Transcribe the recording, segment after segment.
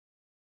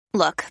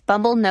Look,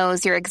 Bumble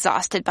knows you're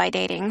exhausted by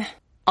dating.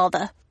 All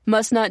the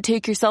must not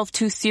take yourself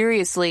too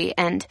seriously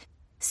and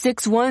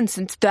 6'1"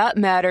 since that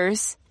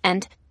matters.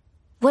 And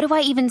what do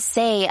I even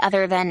say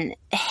other than,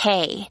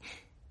 hey?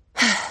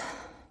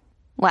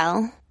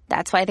 Well,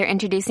 that's why they're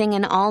introducing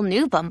an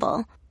all-new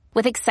Bumble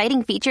with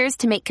exciting features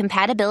to make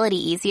compatibility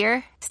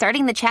easier,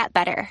 starting the chat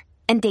better,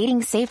 and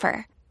dating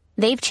safer.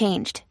 They've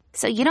changed,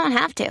 so you don't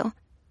have to.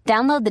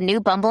 Download the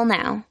new Bumble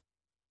now.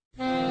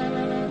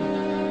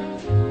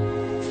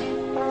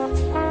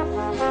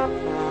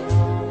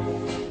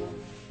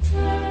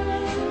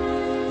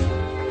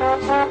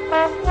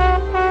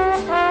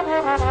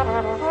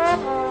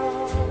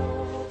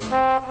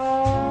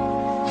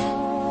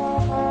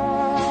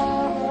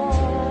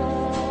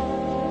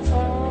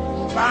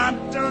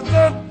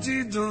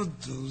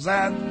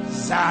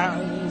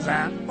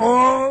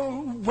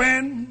 Oh,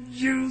 when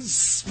you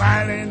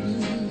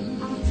smiling,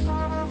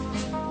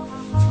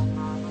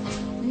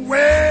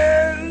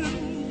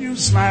 when you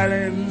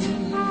smiling,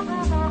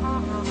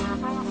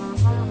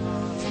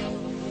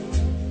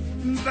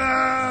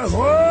 the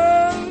whole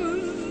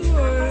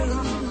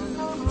world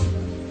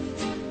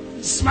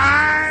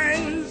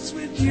smiles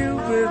with you.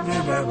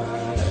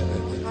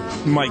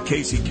 Mike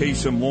Casey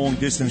Kasem,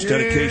 long-distance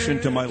dedication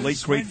to my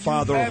late great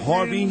father,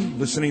 Harvey.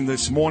 Listening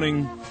this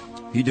morning,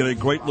 he did a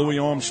great Louis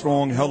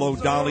Armstrong, Hello,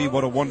 Dolly,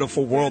 What a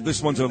Wonderful World.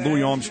 This one's a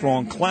Louis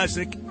Armstrong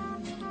classic.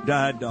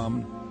 Dad,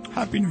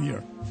 Happy New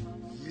Year.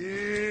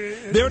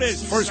 There it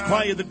is, first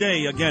cry of the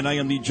day. Again, I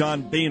am the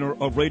John Boehner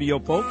of radio,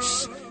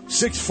 folks.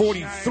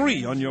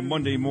 6:43 on your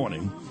Monday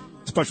morning.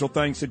 Special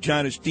thanks to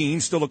Janice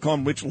Dean, still to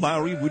come, Rich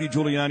Lowry, Rudy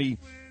Giuliani,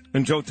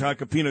 and Joe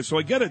Tacopina. So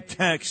I get a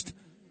text.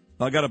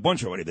 I got a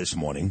bunch already this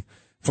morning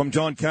from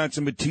John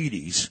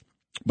Catsimatidis.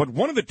 But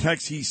one of the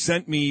texts he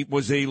sent me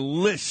was a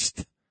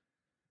list.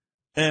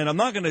 And I'm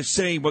not going to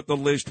say what the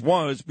list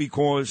was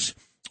because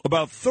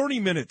about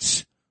 30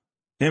 minutes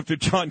after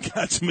John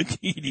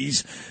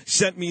Catsimatidis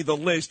sent me the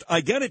list,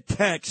 I get a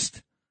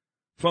text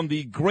from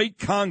the great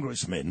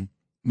congressman,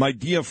 my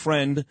dear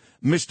friend,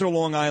 Mr.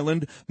 Long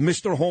Island,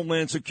 Mr.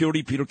 Homeland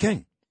Security, Peter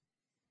King.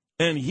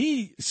 And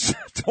he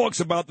talks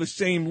about the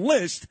same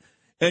list,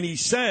 and he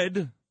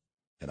said,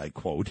 and I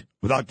quote,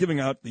 without giving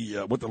out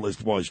the what the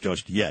list was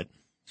just yet,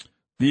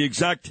 the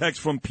exact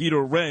text from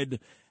Peter read,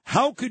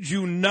 "How could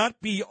you not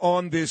be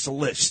on this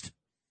list?"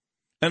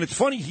 And it's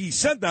funny he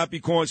said that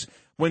because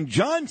when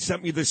John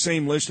sent me the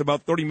same list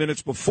about 30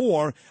 minutes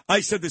before,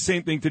 I said the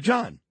same thing to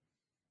John.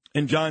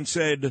 And John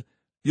said,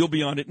 "You'll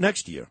be on it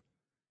next year."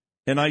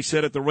 And I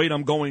said, at the rate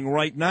I'm going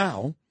right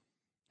now,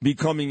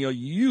 becoming a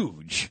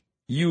huge,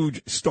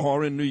 huge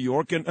star in New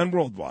York and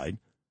worldwide,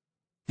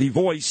 the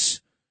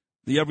voice,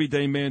 the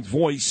everyday man's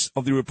voice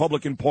of the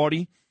Republican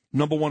Party,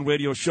 number one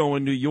radio show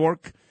in New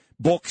York,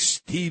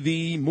 books,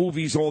 TV,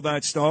 movies, all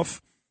that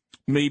stuff.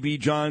 Maybe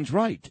John's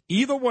right.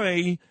 Either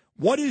way,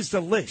 what is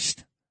the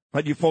list?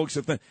 Right, you folks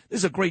have this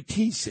is a great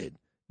tease, Sid.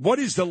 What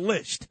is the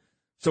list?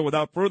 So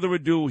without further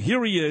ado,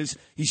 here he is.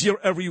 He's here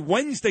every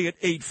Wednesday at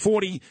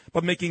 8:40,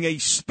 but making a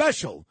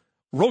special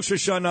Rosh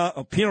Hashanah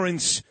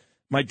appearance,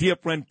 my dear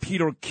friend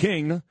Peter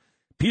King.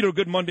 Peter,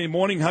 good Monday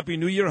morning. Happy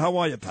New Year. How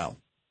are you, pal?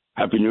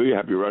 Happy New Year.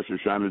 Happy Rosh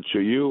Hashanah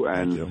to you.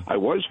 And I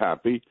was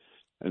happy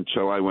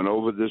until I went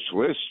over this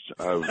list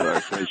of,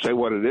 can I say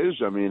what it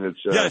is? I mean, it's...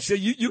 Yes,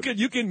 you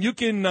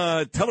can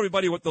tell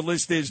everybody what the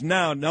list is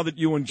now that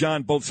you and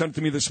John both sent it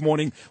to me this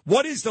morning.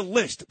 What is the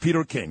list,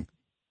 Peter King?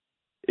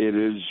 It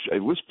is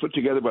a list put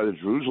together by the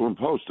Jerusalem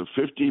Post of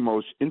 50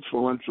 most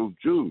influential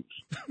Jews.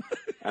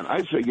 And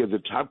I figured the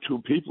top two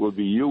people would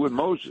be you and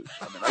Moses.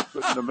 I mean, I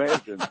couldn't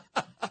imagine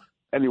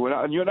anyone.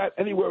 And you're not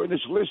anywhere in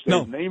this list.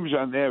 There's names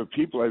on there of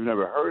people I've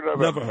never heard of.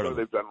 Never heard of.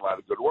 They've done a lot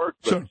of good work.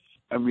 But, sure.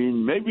 I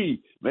mean,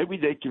 maybe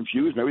they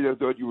confused. Maybe they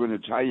thought you were an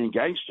Italian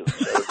gangster.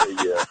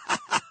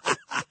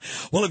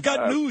 Well, I've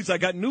got news. I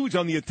got news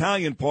on the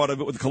Italian part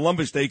of it with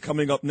Columbus Day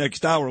coming up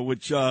next hour,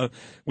 which you're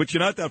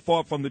not that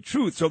far from the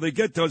truth. So they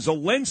get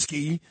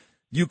Zelensky,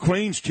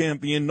 Ukraine's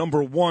champion,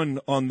 number one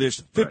on this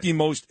 50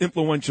 most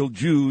influential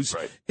Jews.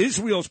 Right.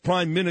 Israel's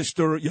prime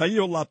minister,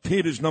 Yair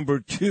Lapid, is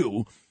number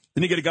 2.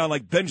 Then you get a guy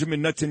like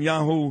Benjamin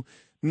Netanyahu,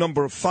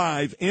 number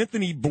 5.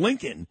 Anthony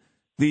Blinken,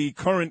 the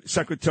current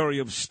Secretary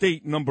of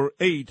State, number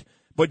 8.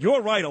 But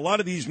you're right. A lot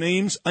of these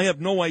names, I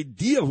have no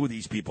idea who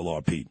these people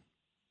are, Pete.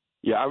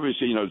 Yeah,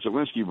 obviously,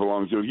 Zelensky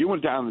belongs to. If you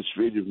went down the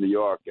street of New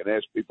York and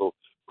asked people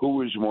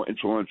who is the more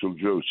influential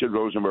Jew, Sid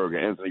Rosenberg or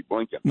Anthony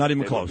Blinken, not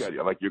even close. Look at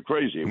you like you're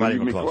crazy. Not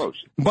even close.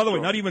 By the way,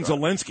 not even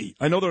Zelensky.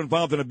 I know they're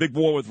involved in a big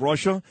war with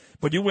Russia,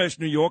 but you ask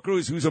New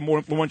Yorkers who's a more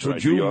influential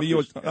Jew in New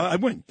York. I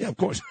win. Yeah, of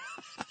course.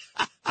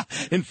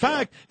 In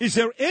fact, is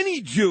there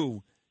any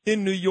Jew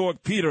in New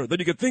York, Peter, that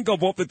you could think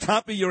of off the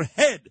top of your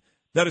head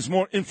that is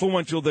more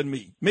influential than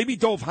me? Maybe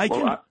Dov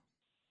Hikind? Well,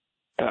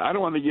 I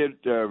don't want to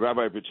get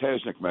Rabbi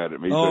Potasnik mad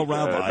at me. Oh,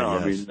 but, Rabbi,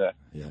 no, yes.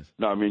 Yes.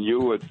 No, I mean,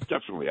 you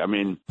definitely. I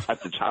mean,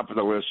 at the top of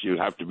the list, you'd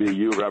have to be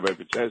you, Rabbi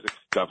Potasnik,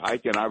 Dov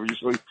Hikind,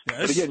 obviously. Yes.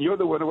 But again, you're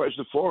the one who has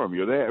the forum.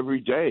 You're there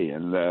every day.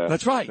 And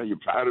that's right. You're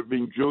proud of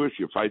being Jewish.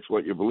 You fight for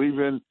what you believe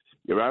in.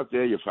 You're out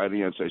there. You're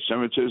fighting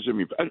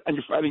anti-Semitism, and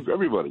you're fighting for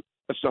everybody.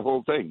 That's the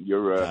whole thing.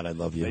 God, I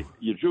love you.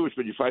 You're Jewish,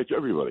 but you fight for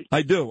everybody.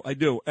 I do.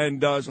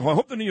 And so I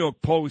hope the New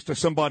York Post or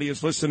somebody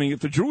is listening. If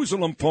the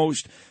Jerusalem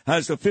Post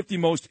has the 50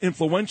 most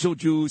influential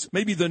Jews,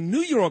 maybe the New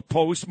York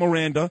Post,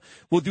 Miranda,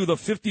 will do the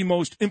 50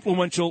 most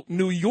influential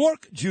New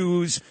York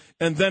Jews,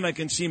 and then I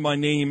can see my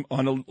name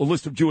on a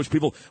list of Jewish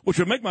people, which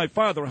would make my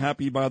father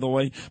happy, by the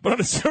way. But on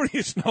a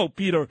serious note,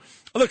 Peter,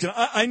 listen,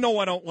 I know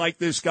I don't like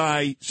this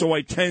guy, so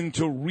I tend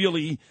to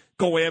really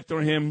go after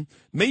him.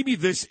 Maybe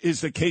this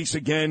is the case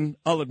again.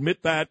 I'll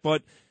admit that,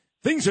 but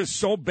things are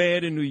so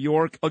bad in New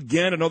York.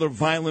 Again, another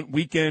violent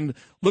weekend.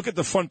 Look at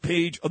the front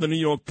page of the New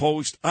York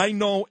Post. I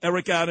know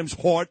Eric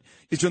Adams' heart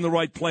is in the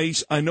right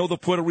place. I know the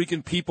Puerto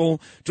Rican people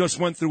just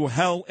went through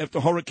hell after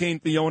Hurricane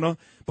Fiona.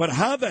 But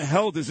how the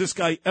hell does this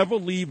guy ever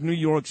leave New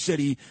York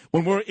City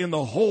when we're in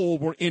the hole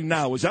we're in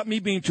now? Is that me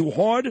being too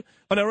hard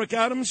on Eric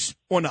Adams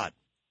or not?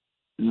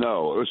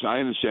 No, listen, I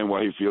understand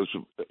why he feels,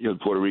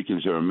 Puerto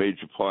Ricans are a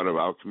major part of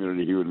our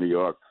community here in New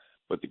York,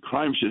 but the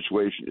crime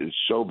situation is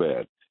so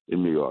bad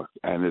in New York.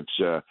 And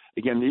it's,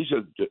 again, these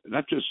are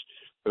not just,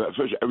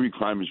 first, every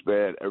crime is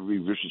bad, every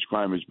vicious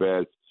crime is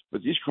bad,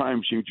 but these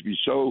crimes seem to be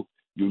so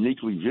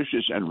uniquely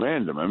vicious and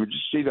random. I mean,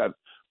 just see that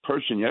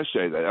person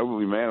yesterday, that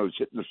elderly man who was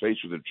hit in the face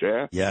with a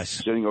chair. Yes.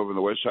 Sitting over on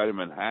the west side of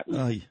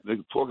Manhattan.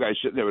 The poor guy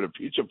sitting there at a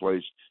pizza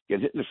place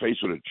getting hit in the face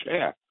with a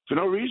chair for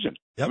no reason.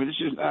 Yep. I mean,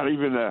 this is not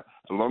even a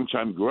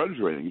long-time grudge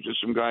or anything. It's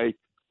just some guy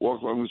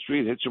walked along the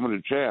street, hit someone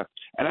with a chair.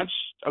 And that's,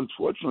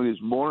 unfortunately,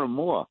 there's more and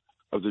more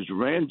of this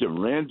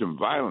random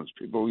violence.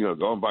 People,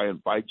 going by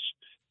on bikes,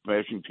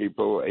 smashing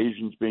people,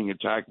 Asians being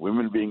attacked,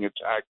 women being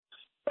attacked,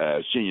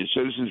 senior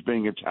citizens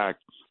being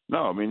attacked.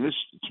 No, I mean, this,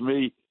 to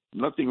me,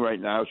 nothing right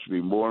now should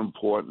be more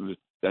important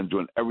than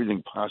doing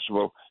everything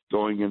possible,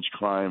 going against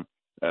crime.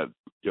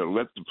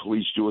 Let the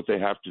police do what they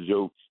have to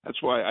do.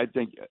 That's why I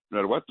think, no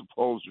matter what the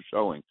polls are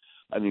showing,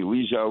 I think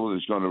Lee Zeldin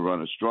is going to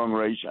run a strong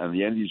race, and in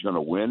the end he's going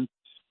to win,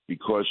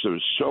 because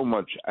there's so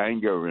much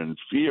anger and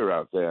fear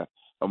out there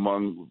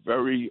among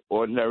very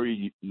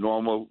ordinary,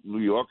 normal New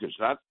Yorkers.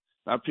 Not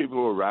people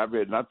who are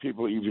rabid, not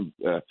people even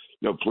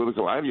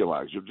political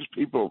ideologues. They're just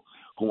people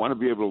who want to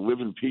be able to live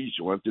in peace,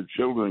 who want their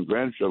children and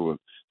grandchildren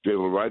to be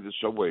able to ride the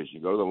subways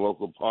and go to the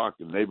local park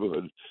and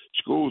neighborhood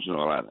schools and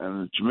all that.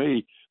 And to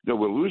me,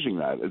 we're losing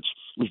that. It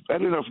was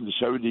bad enough in the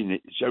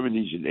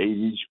 70s and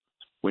 80s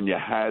when you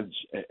had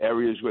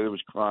areas where there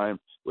was crime,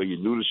 where you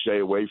knew to stay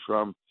away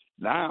from.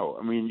 Now,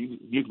 I mean,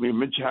 you can be in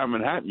Midtown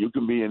Manhattan. You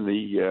can be in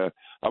the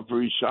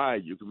Upper East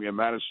Side. You can be on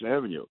Madison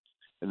Avenue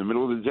in the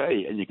middle of the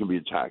day, and you can be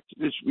attacked.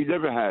 We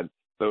never had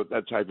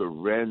that type of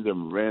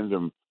random,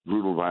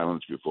 brutal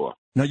violence before.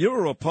 Now, you're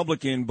a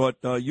Republican, but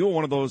you're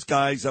one of those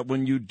guys that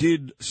when you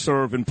did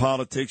serve in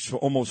politics for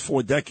almost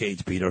 4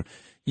 decades, Peter,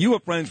 you were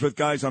friends with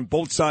guys on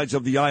both sides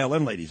of the aisle,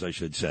 and ladies, I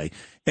should say,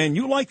 and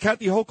you liked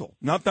Kathy Hochul.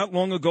 Not that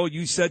long ago,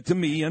 you said to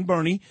me and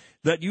Bernie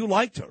that you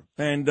liked her,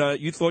 and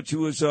you thought she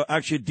was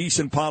actually a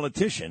decent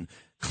politician.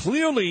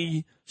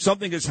 Clearly,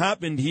 something has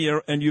happened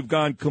here, and you've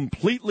gone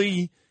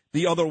completely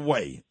the other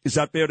way. Is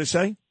that fair to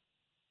say?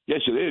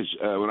 Yes, it is.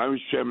 When I was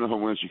chairman of the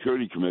Homeland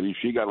Security Committee,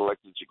 she got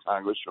elected to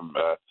Congress from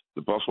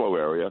the Buffalo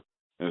area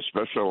in a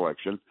special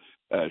election.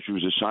 She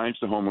was assigned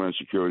to the Homeland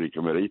Security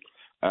Committee.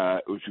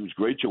 She was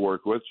great to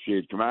work with. She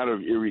had come out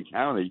of Erie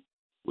County,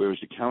 where as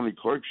the county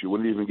clerk, she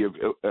wouldn't even give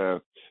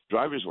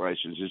driver's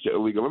licenses to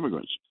illegal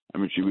immigrants. I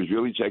mean, she was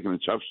really taking a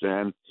tough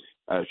stand.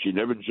 She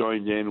never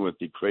joined in with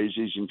the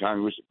crazies in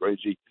Congress, the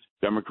crazy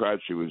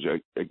Democrats. She was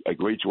a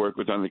great to work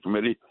with on the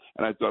committee.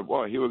 And I thought,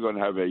 well, here we're going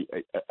to have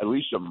at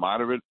least a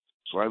moderate,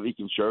 slightly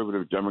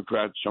conservative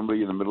Democrat,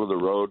 somebody in the middle of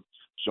the road,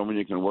 someone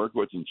you can work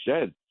with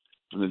instead.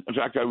 In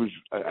fact, I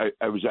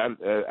was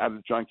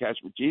at John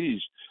Catsimatidis,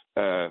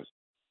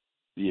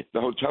 the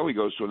hotel he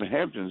goes to in the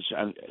Hamptons,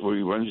 and where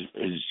he runs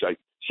his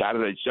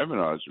Saturday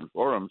seminars and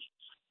forums.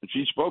 And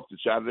she spoke the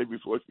Saturday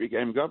before she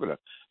became governor.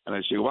 And I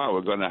said, wow,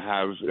 we're going to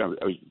have,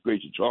 it was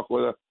great to talk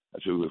with her. I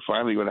said, we're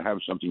finally going to have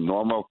something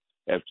normal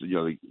after,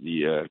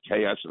 the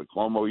chaos of the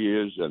Cuomo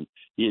years. And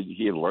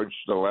he had lurched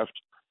to the left.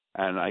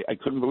 And I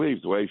couldn't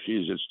believe the way she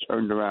has just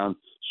turned around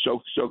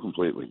so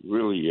completely.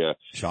 Really,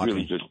 shocking.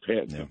 Really just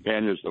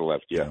panders to the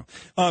left, yeah.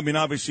 I mean,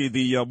 obviously,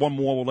 the one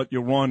more will let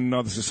you run.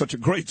 This is such a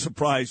great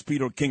surprise,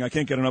 Peter King. I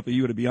can't get enough of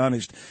you, to be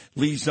honest.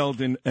 Lee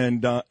Zeldin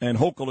and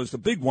Hochul is the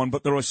big one,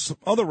 but there are some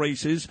other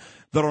races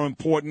that are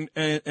important.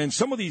 And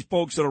some of these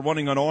folks that are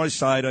running on our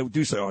side, I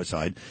do say our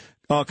side,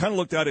 kind of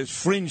looked at as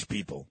fringe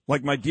people,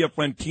 like my dear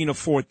friend Tina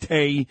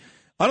Forte.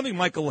 I don't think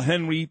Michael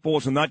Henry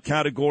falls in that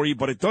category,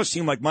 but it does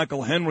seem like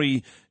Michael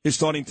Henry is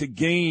starting to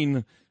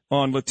gain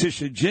on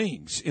Letitia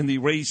James in the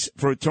race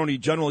for Attorney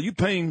General. Are you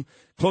paying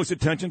close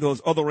attention to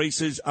those other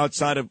races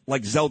outside of,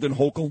 like, Zeldin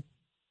Hochul?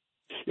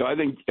 I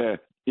think,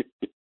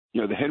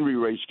 the Henry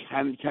race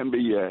can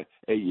be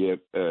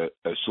a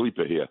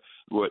sleeper here.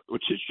 What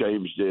Tish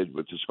James did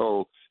with this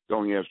whole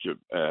going after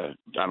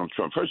Donald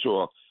Trump, first of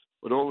all,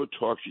 with all the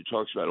talk she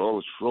talks about, all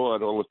this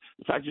fraud,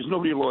 the fact is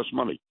nobody lost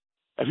money.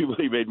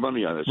 Everybody made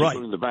money on this, right.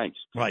 including the banks.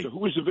 Right. So who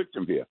was the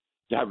victim here?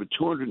 to have a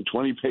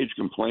 220-page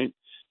complaint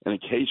in a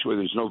case where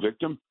there's no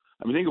victim?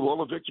 I mean, think of all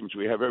the victims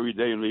we have every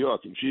day in New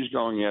York, and she's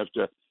going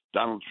after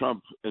Donald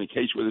Trump in a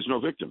case where there's no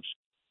victims.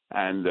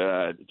 And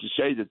to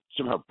say that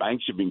somehow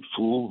banks are being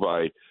fooled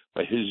by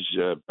his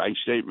bank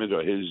statement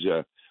or his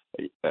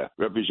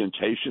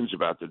representations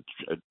about the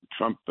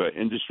Trump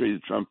industry,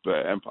 the Trump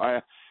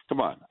empire,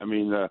 come on. I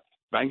mean,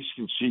 banks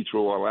can see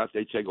through all that.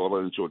 They take all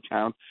that into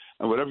account.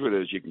 And whatever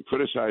it is, you can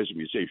criticize them.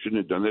 You say you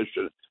shouldn't have done this.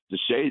 To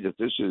say that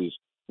this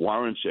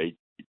warrants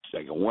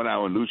like a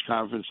 1-hour news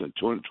conference, a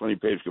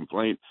 220-page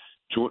complaint,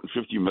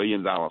 $250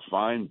 million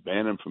fine,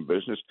 ban him from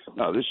business.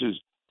 No, it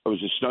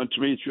was a stunt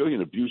to me. It's really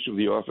an abuse of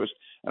the office.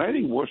 And I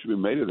think more should be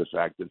made of the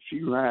fact that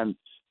she ran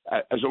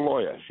as a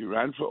lawyer. She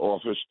ran for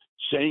office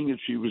saying that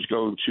she was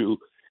going to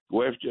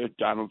go after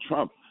Donald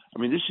Trump. I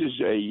mean, this is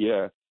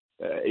a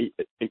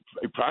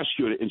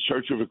prosecutor in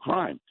search of a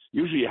crime.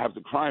 Usually you have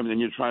the crime, and then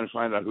you're trying to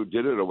find out who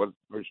did it or what the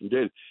person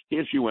did.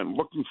 Here she went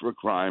looking for a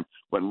crime,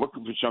 went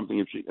looking for something.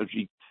 If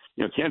she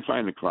can't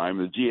find the crime,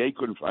 the DA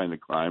couldn't find the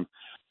crime,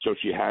 so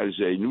she has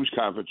a news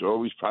conference with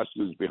all these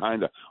prosecutors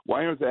behind her.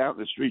 Why aren't they out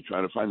in the street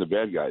trying to find the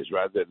bad guys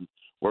rather than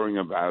worrying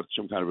about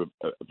some kind of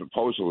a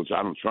proposal that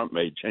Donald Trump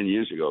made 10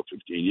 years ago,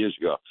 15 years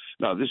ago?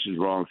 No, this is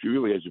wrong. She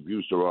really has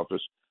abused her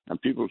office,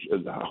 and people,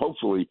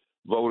 hopefully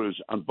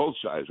voters on both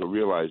sides will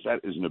realize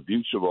that is an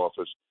abuse of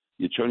office.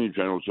 The Attorney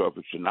General's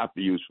office should not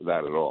be used for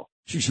that at all.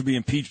 She should be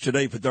impeached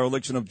today for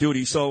dereliction of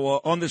duty. So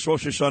on this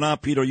Rosh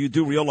Hashanah, Peter, you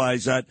do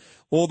realize that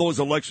all those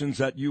elections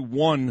that you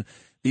won,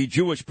 the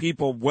Jewish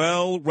people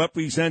well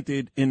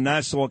represented in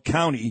Nassau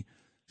County.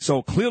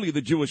 So clearly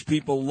the Jewish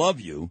people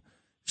love you.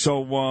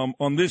 So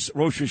on this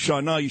Rosh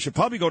Hashanah, you should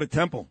probably go to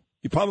temple.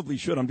 You probably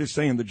should. I'm just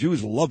saying the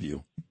Jews love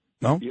you.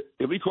 No?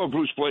 If we call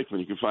Bruce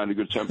Blakeman, you can find a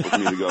good temple for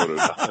me to go to.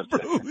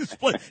 Bruce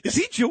Blakeman. Is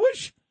he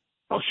Jewish?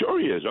 Oh, sure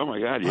he is. Oh, my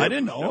God. Yeah, I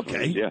didn't know.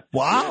 Definitely. Okay. Yeah.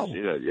 Wow.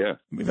 Yeah.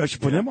 Maybe I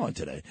should put him on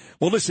today.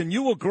 Well, listen,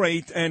 you were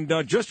great. And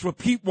just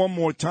repeat one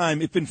more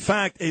time. If, in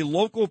fact, a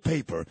local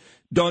paper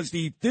does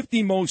the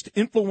 50 most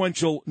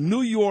influential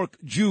New York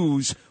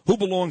Jews, who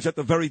belongs at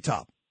the very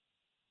top?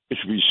 It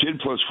should be Sid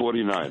plus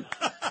 49.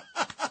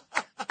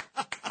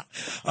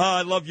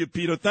 I love you,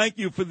 Peter. Thank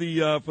you for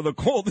the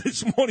call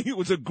this morning. It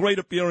was a great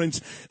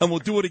appearance, and we'll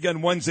do it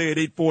again Wednesday at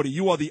 8:40.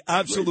 You are the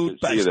absolute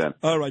best. See you then.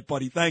 All right,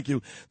 buddy. Thank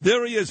you.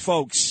 There he is,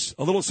 folks.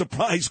 A little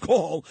surprise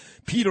call.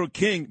 Peter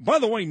King. By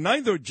the way,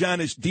 neither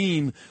Janice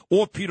Dean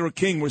or Peter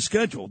King were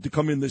scheduled to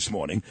come in this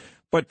morning,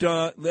 but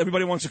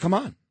everybody wants to come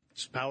on.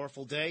 It's a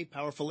powerful day,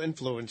 powerful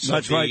influence.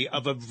 That's right.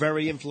 Of a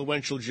very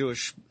influential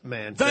Jewish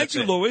man. Thank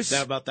you, Louis.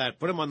 How about that?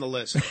 Put him on the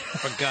list,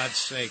 for God's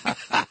sake.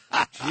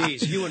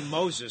 Jeez, you and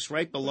Moses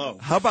right below.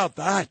 How about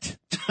that?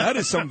 That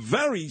is some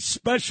very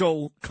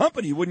special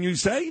company, wouldn't you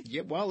say?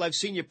 Yeah, well, I've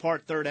seen you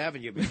part 3rd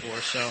Avenue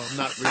before, so I'm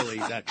not really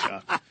that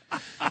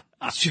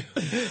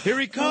Here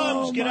he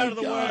comes. Oh, Get out of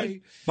the God. way.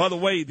 By the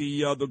way,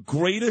 the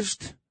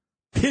greatest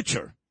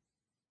pitcher,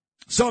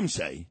 some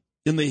say,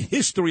 in the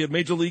history of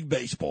Major League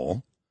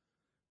Baseball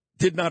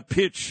did not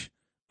pitch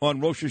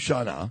on Rosh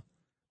Hashanah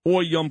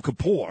or Yom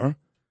Kippur.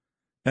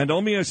 And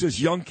let me ask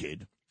this young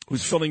kid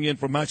who's filling in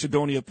for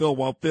Macedonia Phil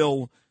while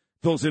Phil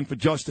fills in for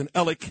Justin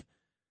Ellick.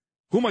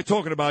 Who am I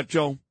talking about,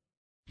 Joe?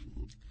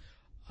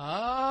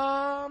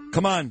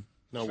 Come on.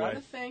 No way.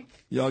 To think.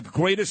 The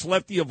greatest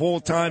lefty of all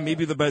time,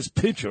 maybe the best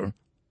pitcher.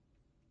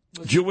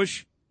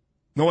 Jewish?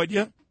 No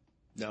idea?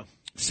 No.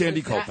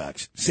 Sandy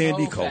Koufax.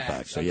 Sandy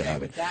Koufax. So you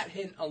have it. With that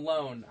hint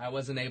alone, I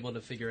wasn't able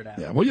to figure it out.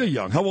 Yeah, well, you're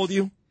young. How old are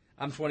you?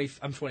 I'm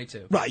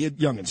 22. Right, you're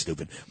young and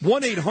stupid.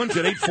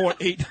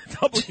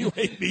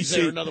 1-800-848-WABC. Is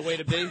there another way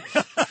to be?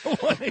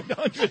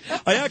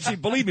 1-800. I actually,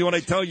 believe me when I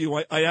tell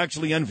you, I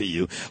actually envy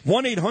you.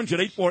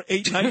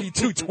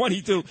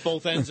 1-800-848-9222.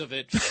 Both ends of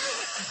it.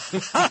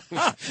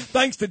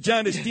 Thanks to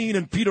Janice Dean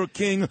and Peter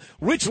King,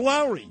 Rich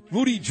Lowry,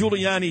 Rudy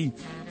Giuliani,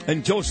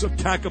 and Joseph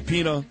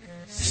Tacopina.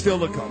 Still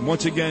to come.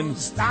 Once again,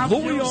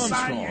 Louis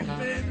Armstrong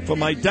for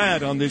my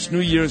dad on this New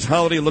Year's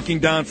holiday, looking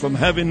down from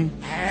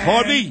heaven.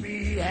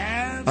 Harvey,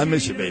 I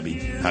miss you, baby.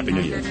 Happy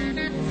New Year.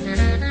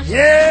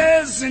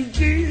 Yes, and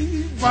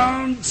keep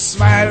on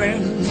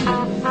smiling.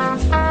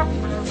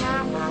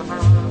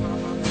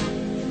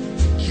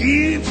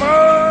 Keep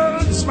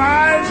on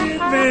smiling,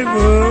 baby.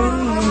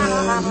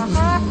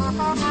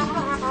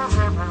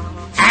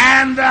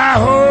 And I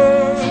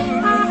hope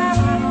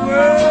the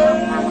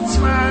world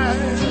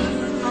smiles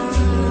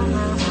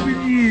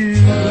with you.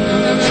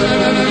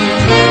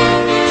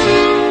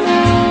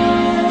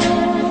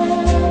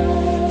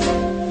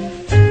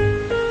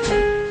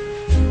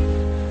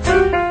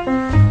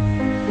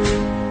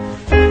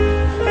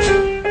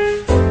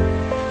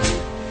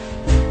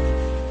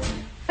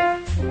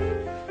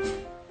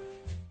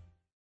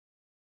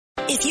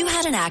 If you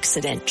had an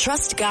accident,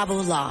 trust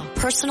Gabo Law,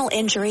 personal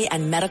injury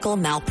and medical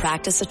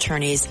malpractice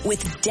attorneys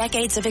with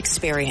decades of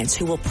experience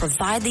who will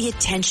provide the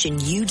attention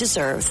you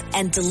deserve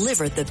and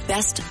deliver the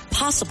best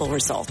possible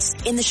results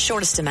in the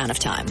shortest amount of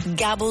time.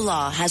 Gabo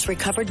Law has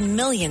recovered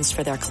millions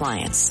for their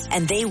clients,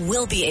 and they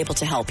will be able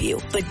to help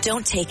you. But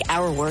don't take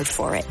our word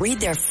for it.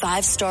 Read their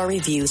 5-star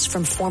reviews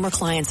from former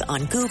clients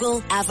on Google,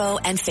 Avo,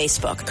 and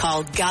Facebook.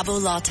 Call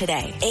Gabo Law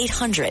today,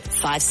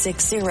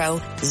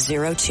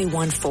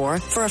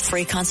 800-560-0214 for a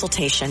free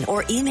consultation,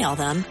 or email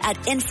them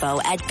at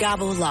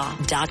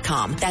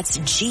info@gabolaw.com. That's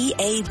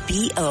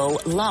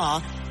GABO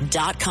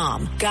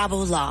law.com.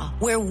 Gabo Law,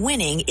 where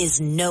winning is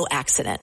no accident.